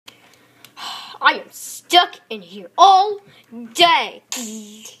I am stuck in here all day.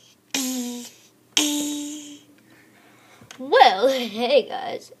 Well, hey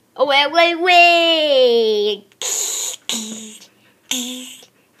guys. Oh, wait.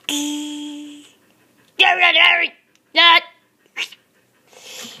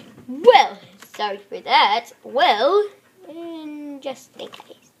 Well, sorry for that. Well, just in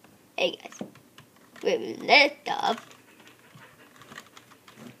case. Hey guys, we left off.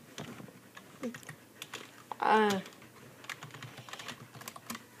 I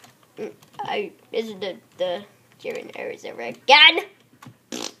visited the German Arizona again.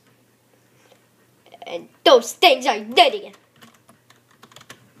 And those things are nutty.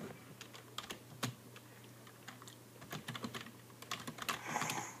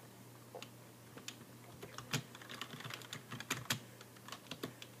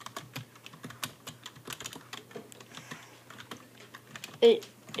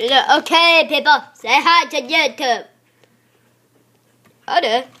 Okay, people, say hi to YouTube.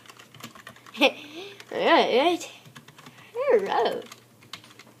 Hello. Alright. Hello.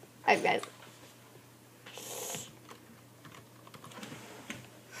 Alright.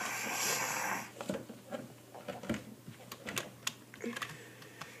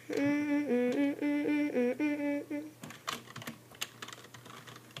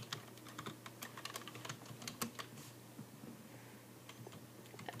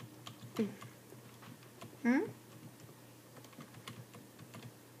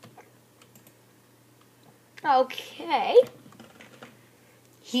 Okay.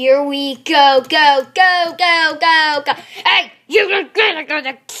 Here we go. Hey, you're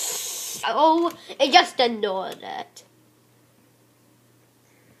gonna. Oh, just ignore that.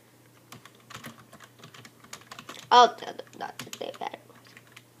 I'll tell them not to say bad words.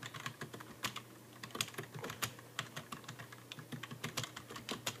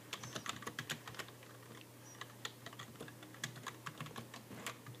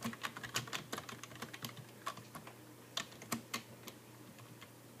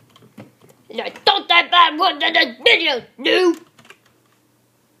 And I don't say bad words in this video, no.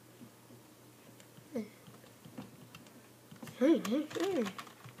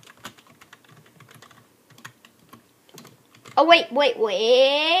 Oh, wait.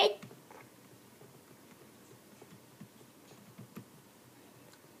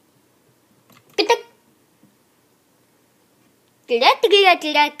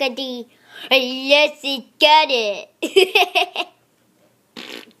 Yes, he got it.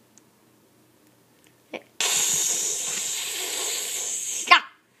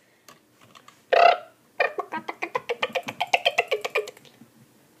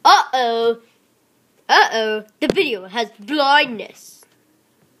 Uh-oh, the video has blindness.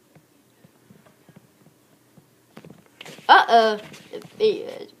 The video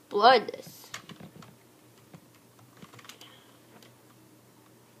has blindness.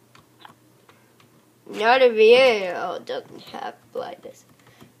 Not a video doesn't have blindness.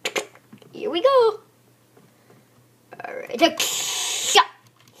 Here we go. Alright.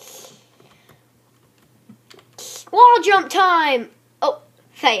 Wall jump time. Oh,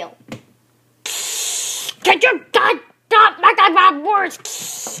 fail. Can you stop making my words?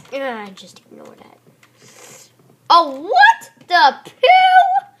 Just ignore that. Oh, what the poo?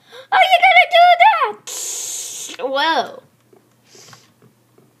 Are you gonna do that? Whoa.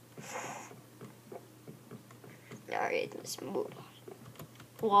 Alright, let's move on.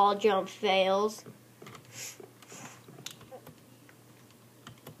 Wall jump fails.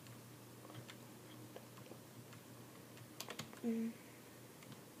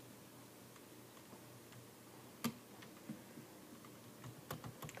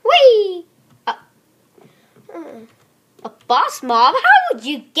 Whee! A boss mob? How would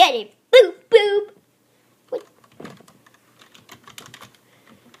you get it? Boop, boop. What?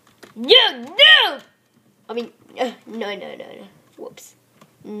 No! I mean, no. Whoops.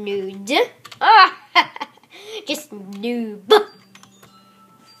 Nude. Just noob.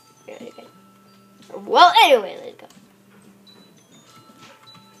 Well, anyway, let's go.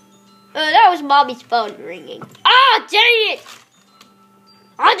 That was Mommy's phone ringing. Ah, dang it!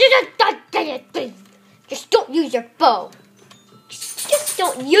 Just don't use your phone. Just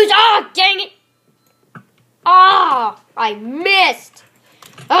don't use. Ah, dang it! Ah, I missed.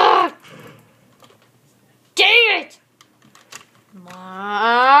 Ah, dang it!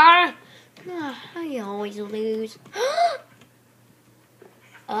 I always lose.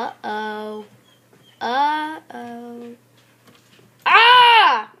 Uh-oh. Ah!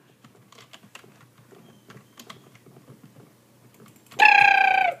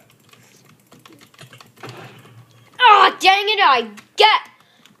 Oh, dang it,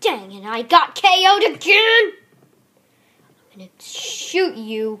 dang dang it, I got KO'd again! I'm gonna shoot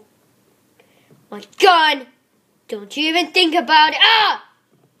you. My gun! Don't you even think about it! Ah!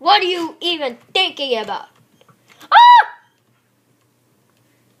 What are you even thinking about? Ah!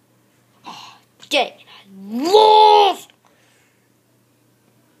 Oh, dang it, I lost!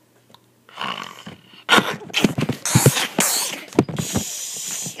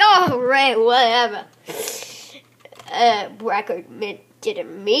 Alright, whatever. Record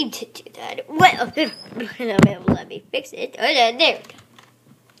didn't mean to do that. Well, let me fix it. There we go.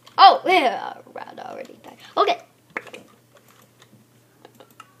 Oh, yeah, round already died. Okay.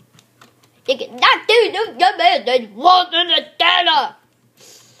 You cannot do no damage and want in the data.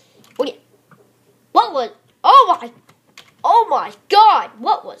 Okay. What was? Oh my God!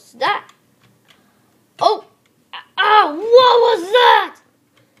 What was that? Oh, what was that?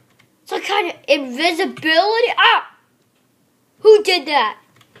 Some kind of invisibility? Ah! Who did that?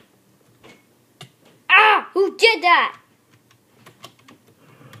 Ah! Who did that?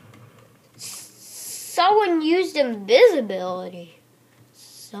 Someone used invisibility.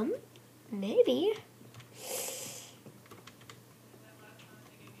 Maybe.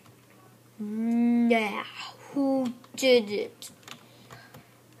 Now, who did it?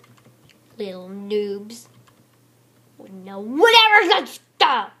 Little noobs. No, whatever, let's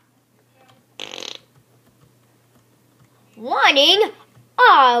stop. Wanting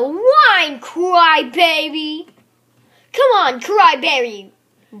a wine, crybaby. Come on, crybaby.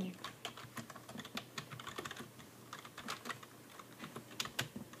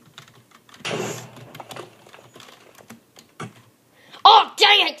 Oh,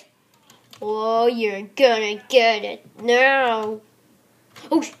 dang it! Oh, you're gonna get it now.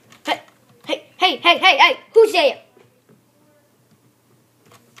 Oh, hey, who's there?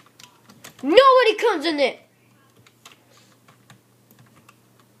 Nobody comes in there.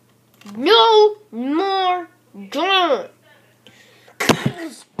 No more gun.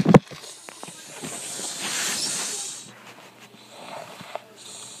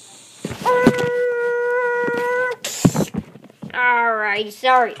 Alright,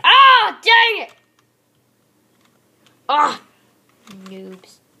 sorry. Ah, dang it! Ah,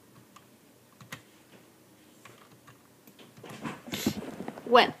 noobs.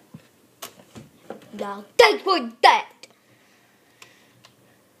 Well, now thanks for that.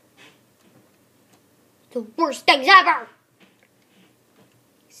 The worst things ever.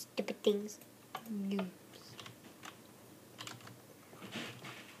 Stupid things. Noobs.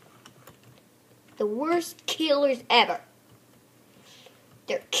 The worst killers ever.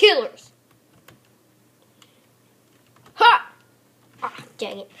 They're killers. Ha! Ah,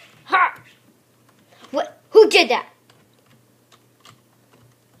 dang it. Ha! What? Who did that?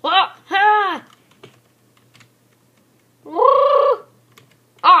 Ah, ha!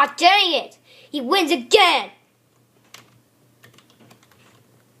 Ah, dang it! He wins again!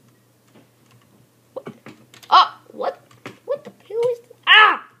 Oh, what the hell is this?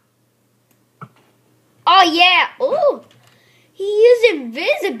 Ah! Oh, yeah! Oh! He used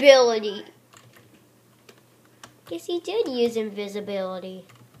invisibility. Guess he did use invisibility.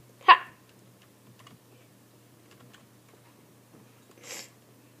 Ha!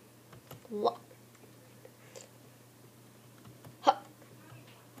 What?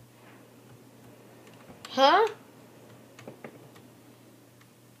 Huh?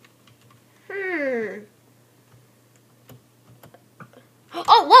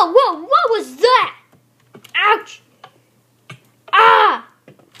 Oh, whoa, what was that? Ouch! Ah!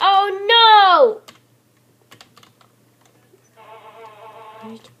 Oh, no!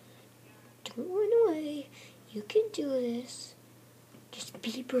 Don't run away. You can do this. Just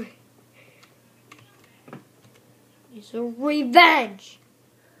be brave. It's a revenge.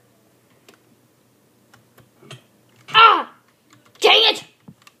 Ah! Dang it!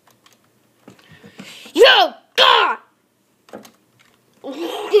 You God!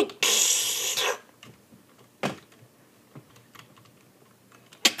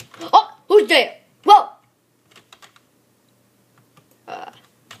 Oh, who's there? Whoa!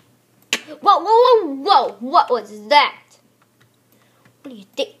 Whoa! What was that? What do you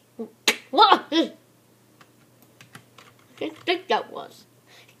think? What? I didn't think that was.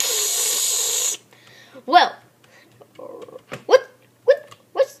 Well,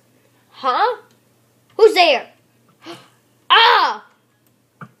 what's, huh? Who's there? Ah!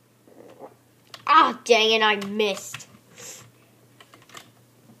 Ah, dang it, I missed.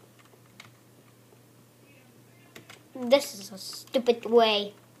 This is a stupid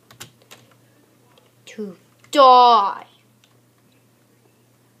way to die.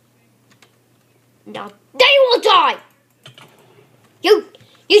 Now they will die. You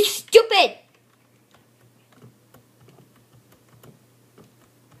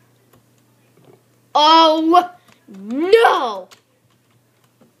Oh, no!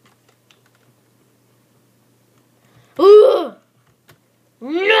 Ugh.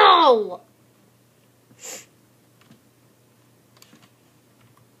 No!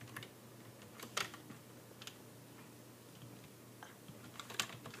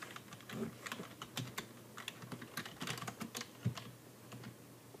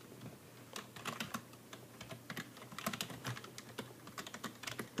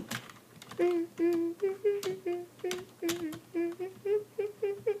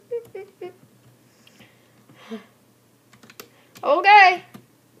 Okay.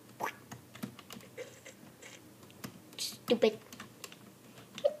 Stupid.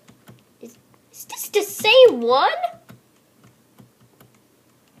 Is this the same one?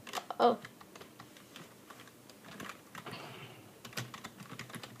 Oh.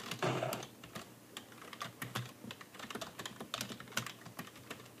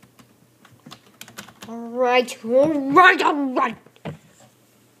 Alright. Got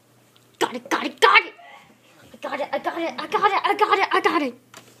it. I got it.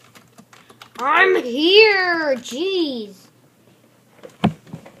 I'm here. Jeez.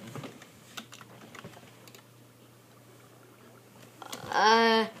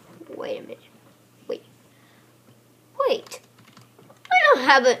 Wait a minute. Wait.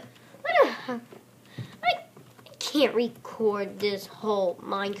 I can't record this whole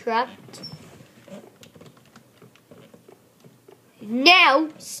Minecraft. Now,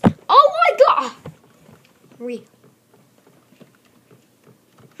 oh my god!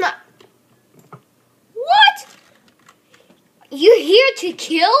 What? You here to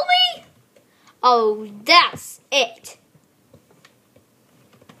kill me? Oh, that's it.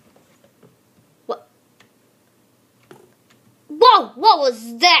 What? Whoa, what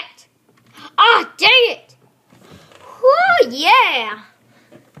was that? Ah, dang it! Oh, yeah.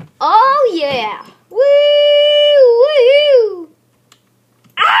 Oh, yeah. Woo!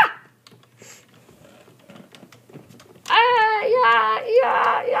 Ah!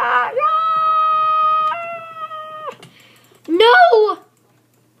 Yeah. No!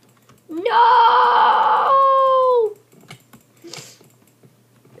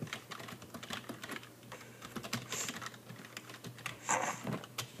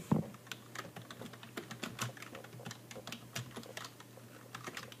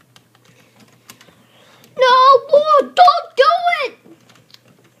 No, Lord, don't do it!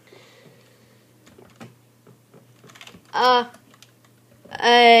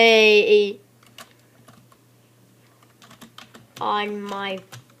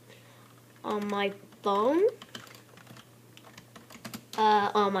 On my phone?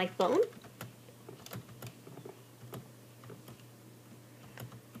 On my phone?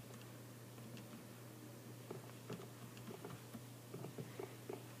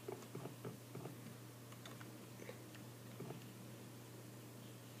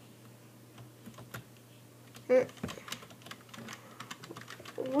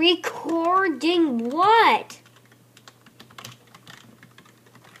 Recording what?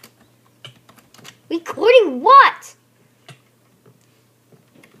 Recording what?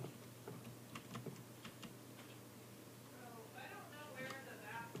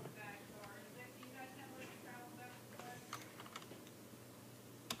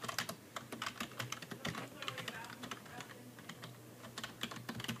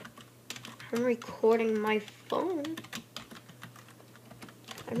 I'm recording my phone.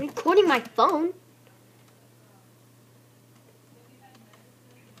 I'm recording my phone.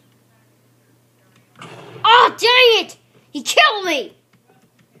 Oh, dang it! He killed me!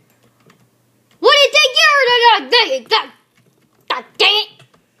 What did they get? God dang it!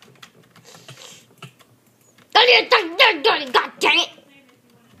 God dang it!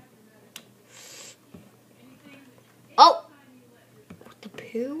 Oh! The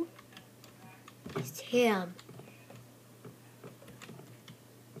poo? It's him.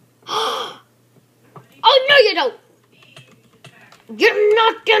 Oh, no, you don't! You're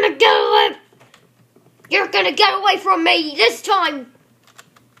not gonna get away! You're gonna get away from me this time!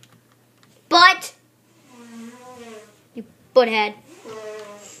 But you butthead.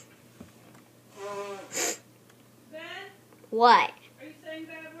 Ben? What? Are you saying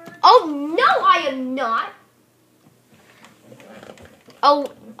bad words? Oh, no, I am not.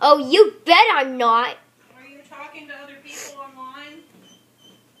 Oh, you bet I'm not. Are you talking to other people online?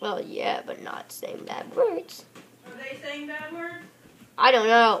 Well, yeah, but not saying bad words. Are they saying bad words? I don't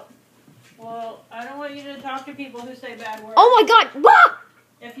know. Well, I don't want you to talk to people who say bad words. Oh my god! What?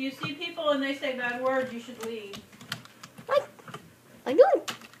 If you see people and they say bad words, you should leave. I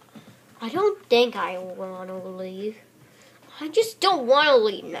don't think I want to leave. I just don't want to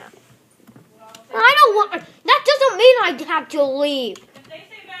leave now. Well, I don't want. That doesn't mean I have to leave. If they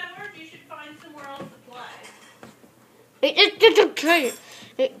say bad words, you should find somewhere else to play. It's okay.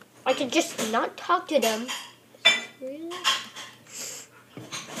 I can just not talk to them. Really?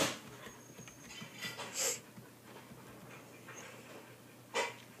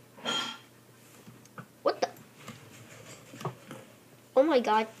 What the? Oh my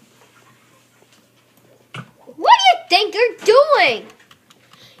god. What do you think you're doing?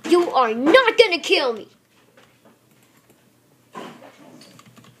 You are not gonna kill me.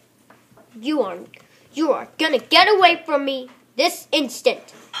 You are gonna get away from me this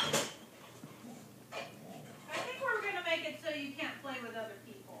instant. I think we're going to make it so you can't play with other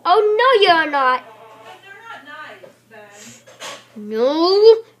people. Oh no, you're not. But they're not nice, Ben.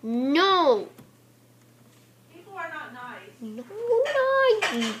 No. People are not nice. No,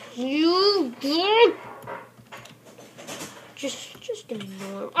 you. Just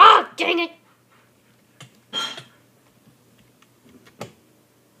ignore. Ah, dang it.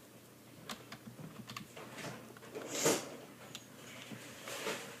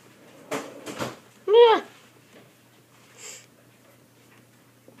 Yeah.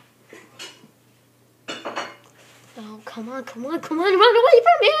 Oh, come on, run away from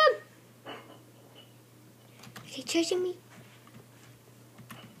him! Is he chasing me?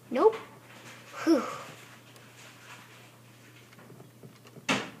 Nope. Whew.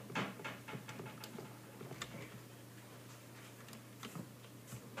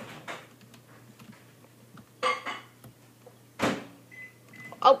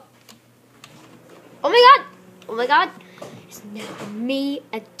 Oh my god. It's now me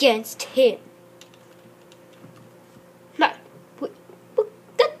against him. Like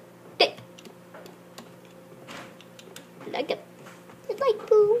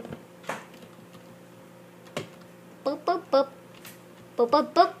boo.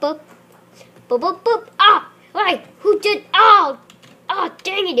 Ah! Wait, who did? Oh,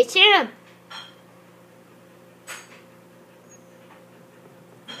 dang it, it's him.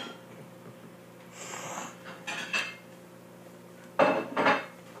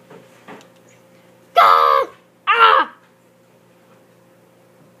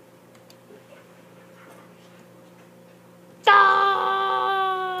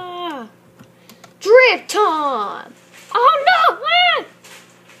 Drift time! Oh no, man!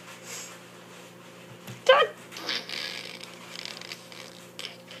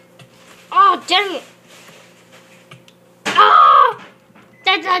 Oh, dang it! Ah!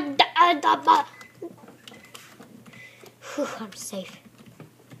 Whew, I'm safe.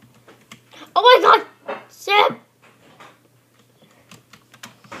 Oh my god! Sam!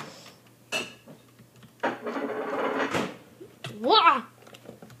 Wow!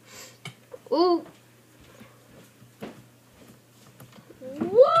 Ooh!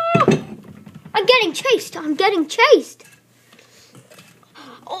 Whoa! I'm getting chased!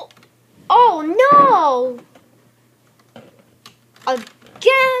 Oh no!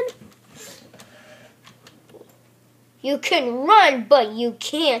 Again? You can run, but you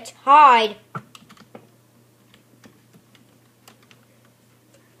can't hide.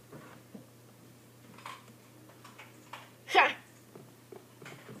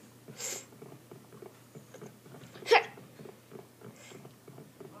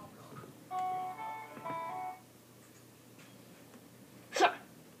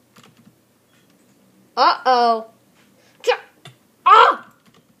 Uh-oh. Ah!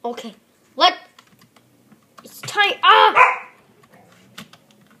 Okay. It's time. Ah!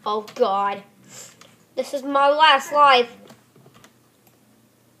 Oh, God. This is my last life.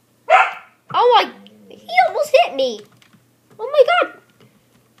 Oh, he almost hit me. Oh, my God.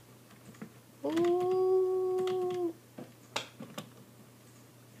 Ooh.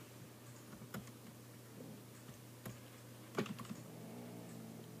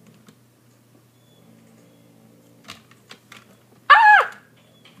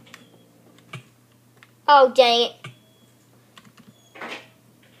 Oh, dang it.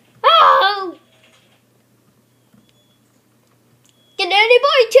 Oh! Can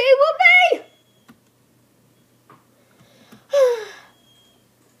anybody team with me?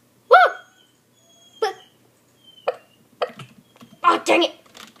 Whoa! Oh, dang it.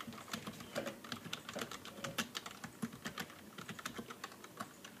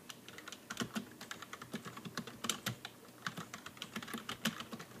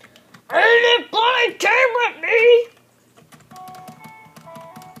 Anybody team with me?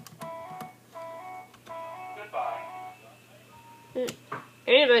 Goodbye.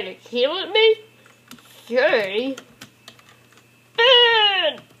 Anybody team with me? Yay.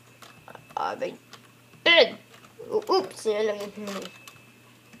 Ben! Ben. Oops.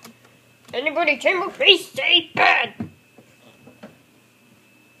 Anybody chamber, please stay bad.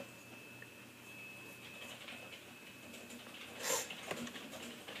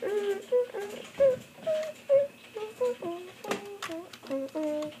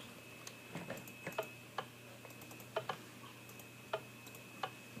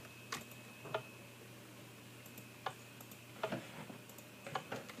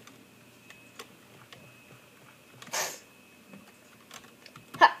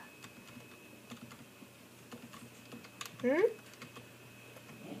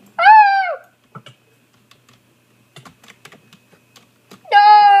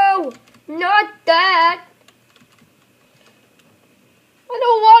 No! Not that!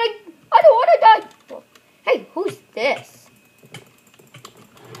 I don't wanna die! Hey, who's this?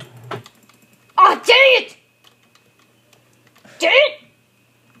 Oh, dang it! Dang it!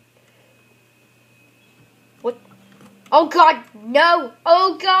 What? Oh God, no!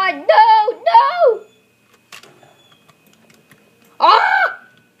 Oh God, no! No! Ah!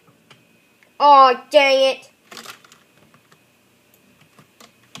 Oh, dang it.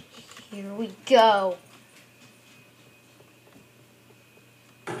 Here we go.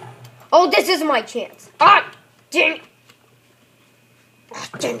 Oh, this is my chance. Ah, dang it. Ah,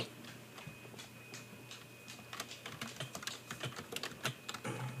 dang it.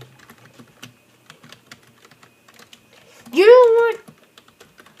 You know what?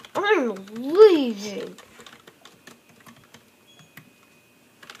 I'm leaving.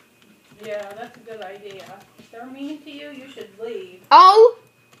 Yeah, that's a good idea. If they're mean to you, you should leave. Oh,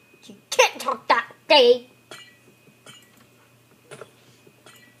 you can't talk that way.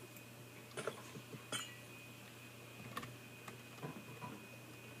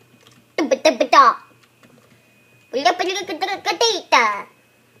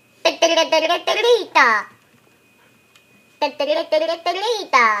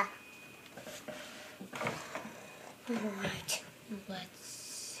 Alright, let's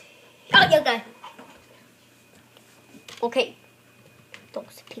see. Oh, you go. Okay,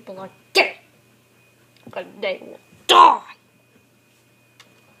 those people are dead. Okay, they will die.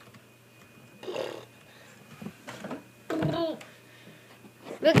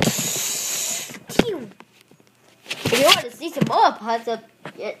 If you want to see some more parts of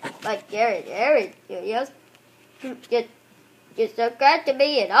like Garrett videos, just subscribe to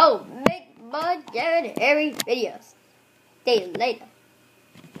me and I'll make more Garrett Harry videos. See you later.